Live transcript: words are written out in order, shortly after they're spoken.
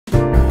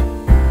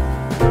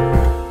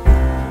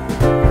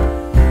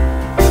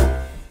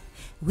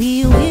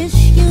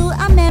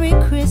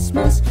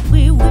Christmas.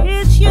 We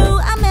wish you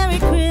a Merry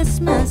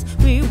Christmas.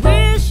 We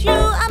wish you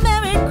a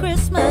Merry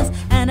Christmas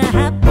and a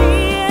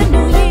Happy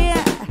New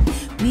Year.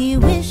 We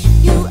wish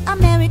you a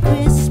Merry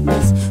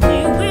Christmas.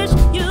 We wish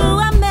you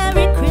a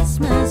Merry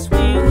Christmas.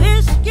 We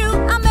wish you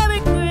a Merry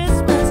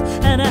Christmas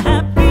and a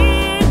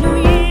Happy New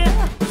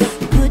Year.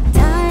 Good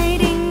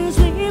tidings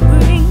we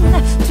bring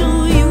to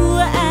you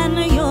and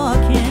your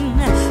kin.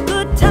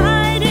 Good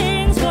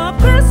tidings for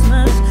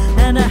Christmas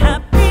and a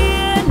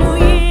Happy New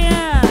Year.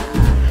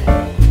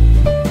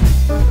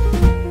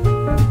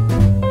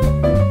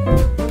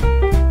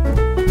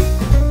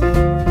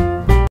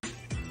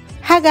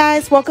 Hi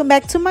guys, welcome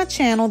back to my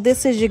channel.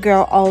 This is your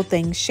girl All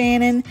Things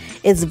Shannon.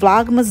 It's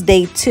Vlogmas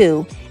Day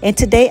 2, and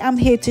today I'm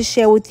here to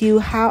share with you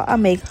how I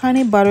make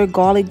honey butter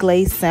garlic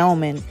glazed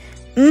salmon.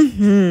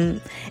 And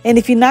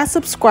if you're not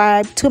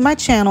subscribed to my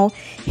channel,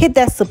 hit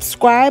that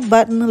subscribe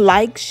button,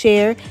 like,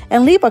 share,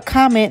 and leave a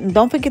comment. And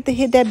don't forget to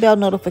hit that bell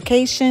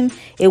notification.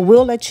 It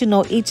will let you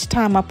know each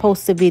time I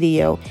post a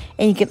video.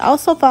 And you can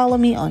also follow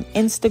me on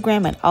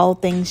Instagram at All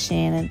Things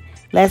Shannon.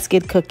 Let's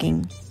get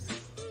cooking.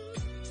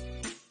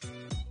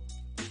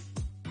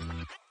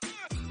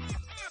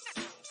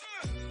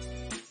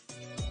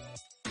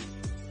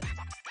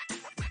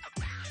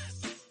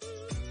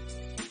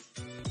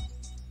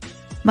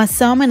 My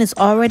salmon is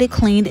already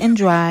cleaned and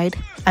dried.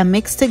 I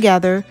mixed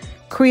together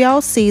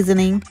Creole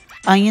seasoning,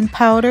 onion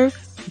powder,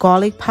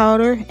 garlic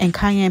powder, and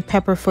cayenne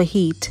pepper for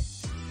heat.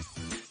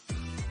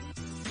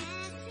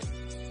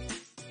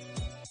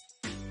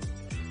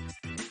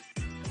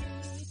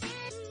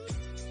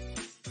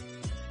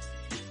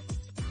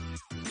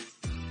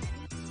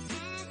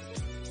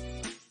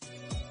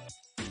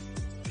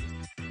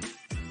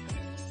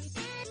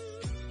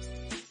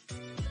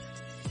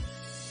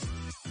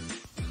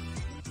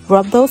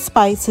 Rub those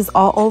spices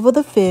all over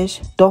the fish.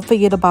 Don't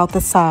forget about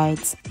the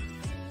sides.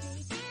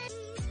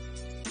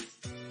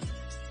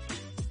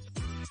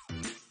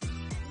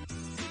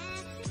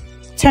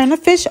 Turn the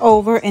fish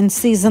over and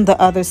season the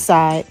other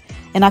side.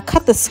 And I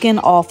cut the skin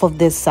off of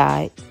this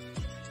side.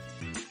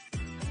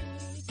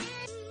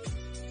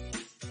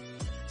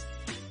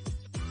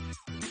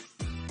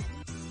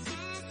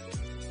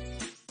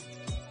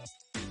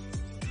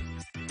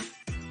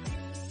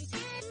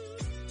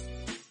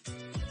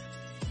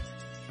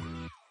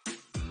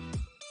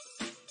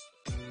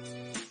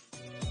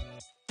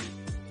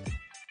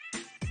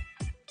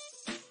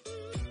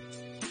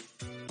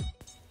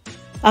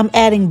 I'm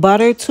adding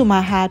butter to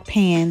my hot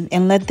pan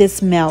and let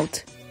this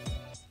melt.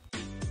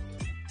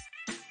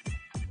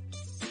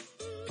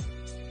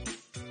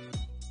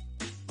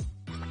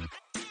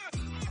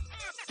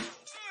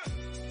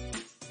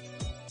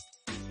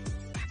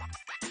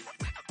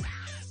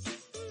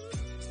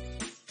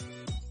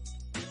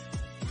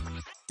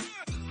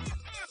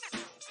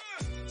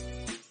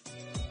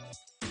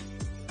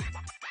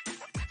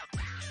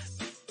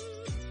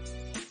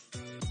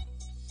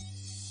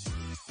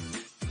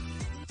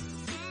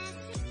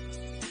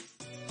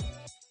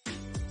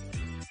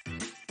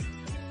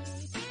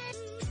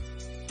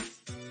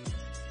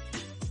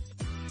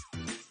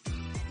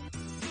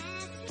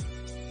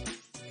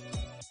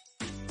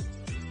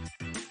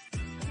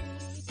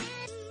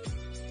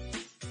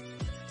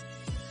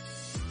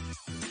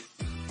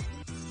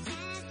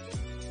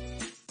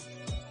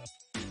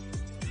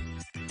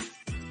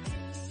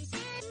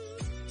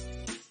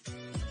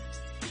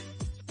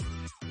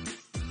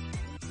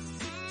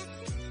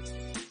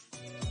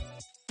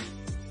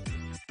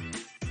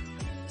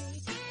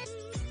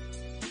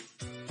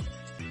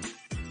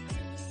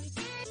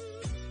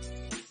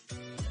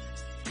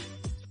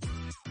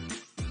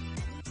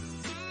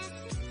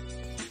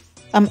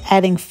 I'm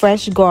adding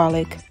fresh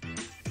garlic.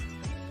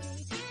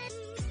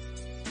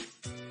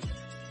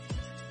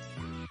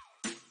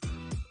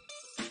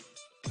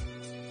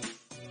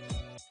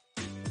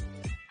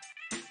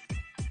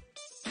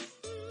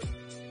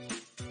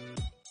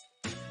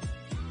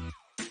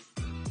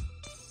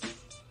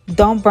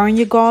 Don't burn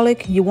your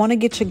garlic. You want to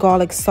get your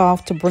garlic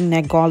soft to bring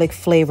that garlic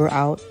flavor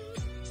out.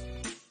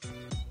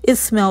 It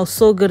smells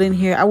so good in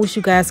here. I wish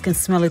you guys can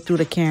smell it through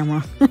the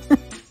camera.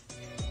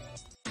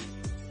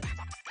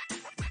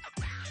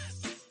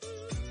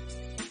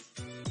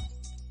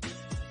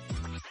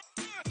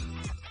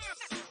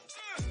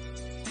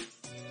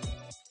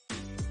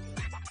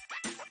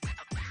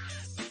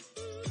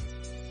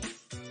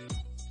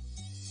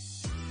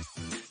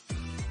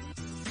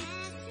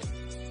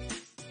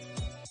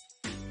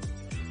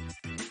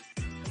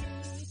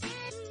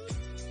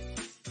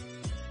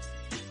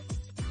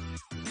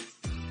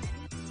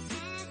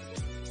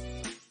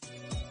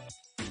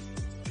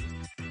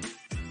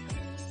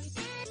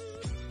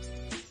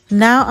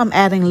 Now I'm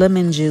adding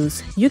lemon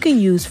juice. You can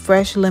use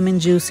fresh lemon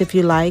juice if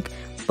you like,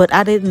 but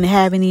I didn't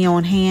have any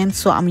on hand,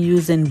 so I'm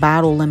using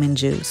bottled lemon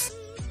juice.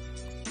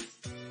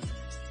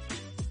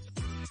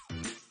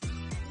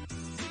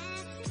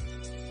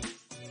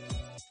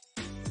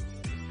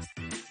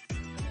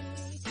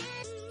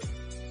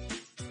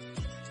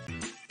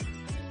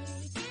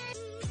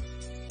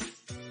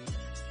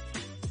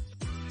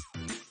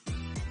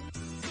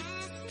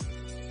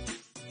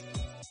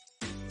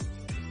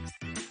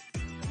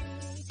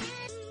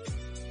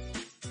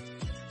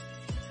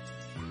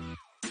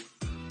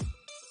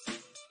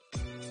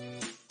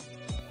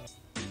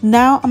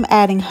 Now I'm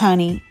adding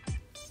honey.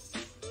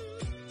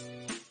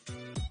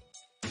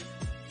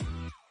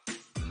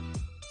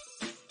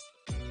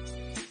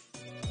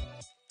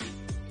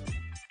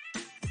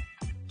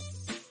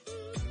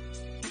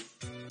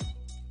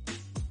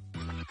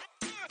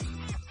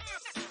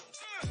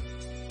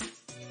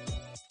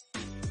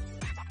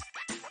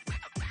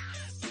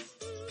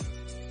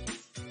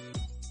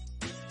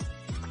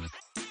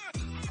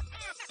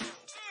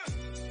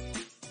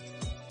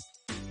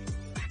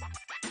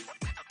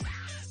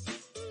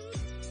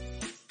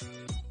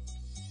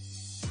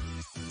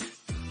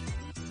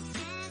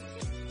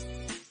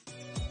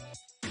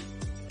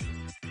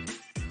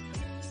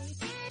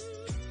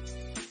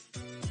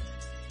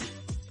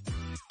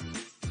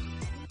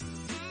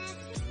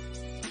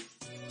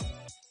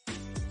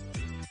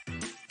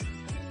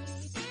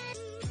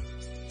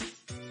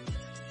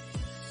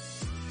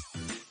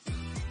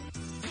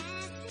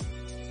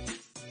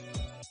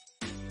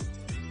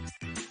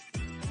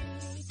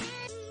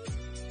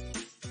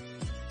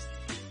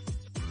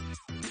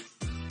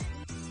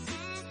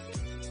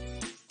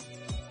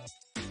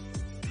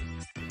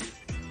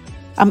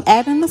 I'm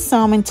adding the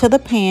salmon to the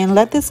pan.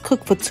 Let this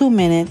cook for 2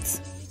 minutes.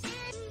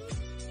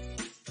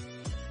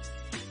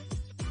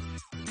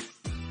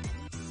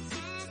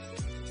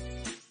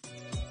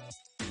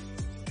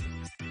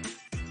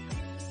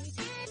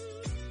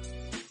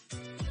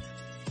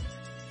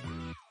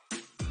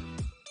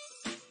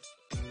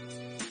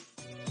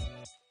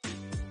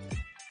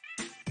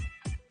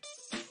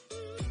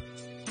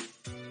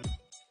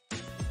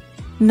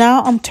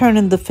 Now I'm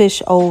turning the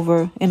fish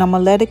over and I'm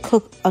going to let it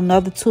cook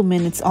another 2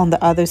 minutes on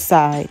the other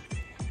side.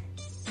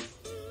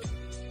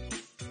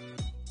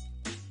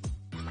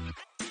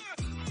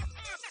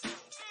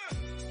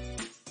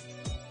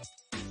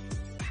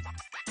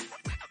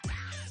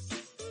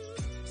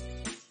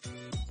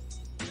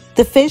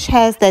 The fish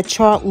has that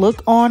charred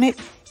look on it.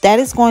 That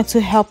is going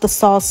to help the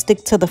sauce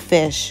stick to the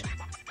fish.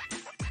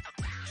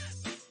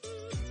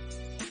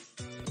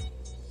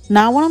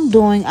 Now what I'm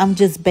doing, I'm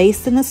just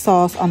basting the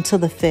sauce onto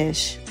the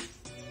fish.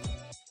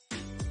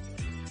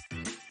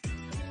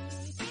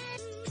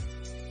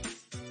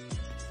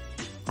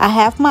 I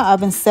have my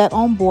oven set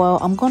on boil.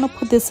 I'm going to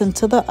put this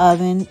into the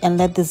oven and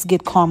let this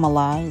get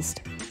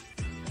caramelized.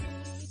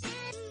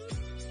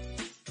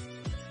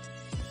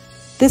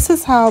 This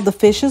is how the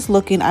fish is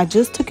looking. I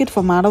just took it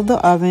from out of the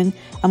oven.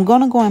 I'm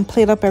going to go and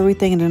plate up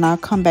everything and then I'll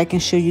come back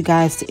and show you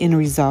guys the end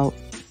result.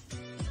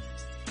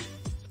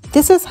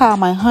 This is how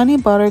my honey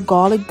butter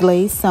garlic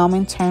glazed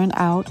salmon turned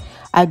out.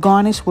 I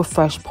garnished with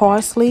fresh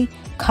parsley,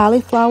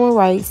 cauliflower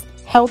rice,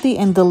 healthy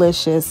and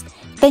delicious.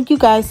 Thank you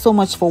guys so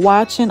much for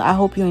watching. I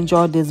hope you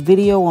enjoyed this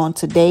video on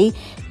today.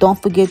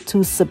 Don't forget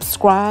to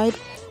subscribe.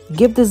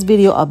 Give this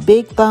video a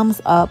big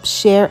thumbs up,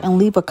 share, and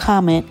leave a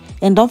comment.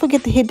 And don't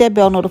forget to hit that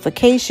bell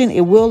notification.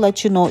 It will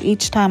let you know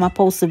each time I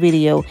post a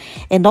video.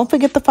 And don't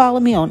forget to follow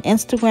me on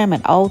Instagram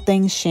at All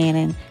Things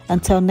Shannon.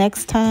 Until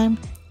next time,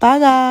 bye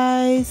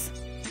guys.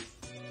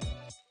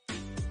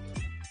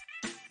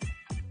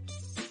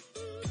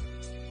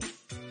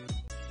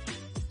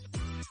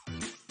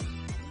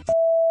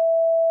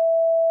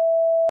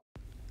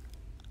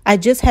 I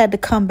just had to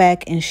come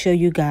back and show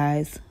you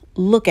guys.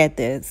 Look at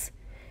this.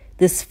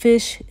 This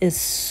fish is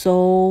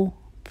so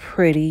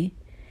pretty.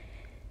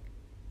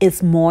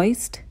 It's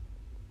moist.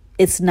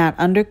 It's not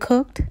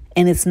undercooked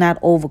and it's not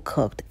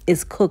overcooked.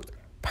 It's cooked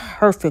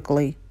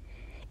perfectly.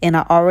 And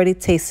I already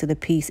tasted a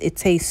piece. It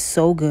tastes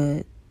so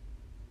good.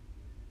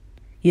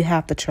 You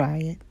have to try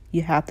it.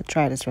 You have to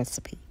try this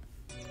recipe.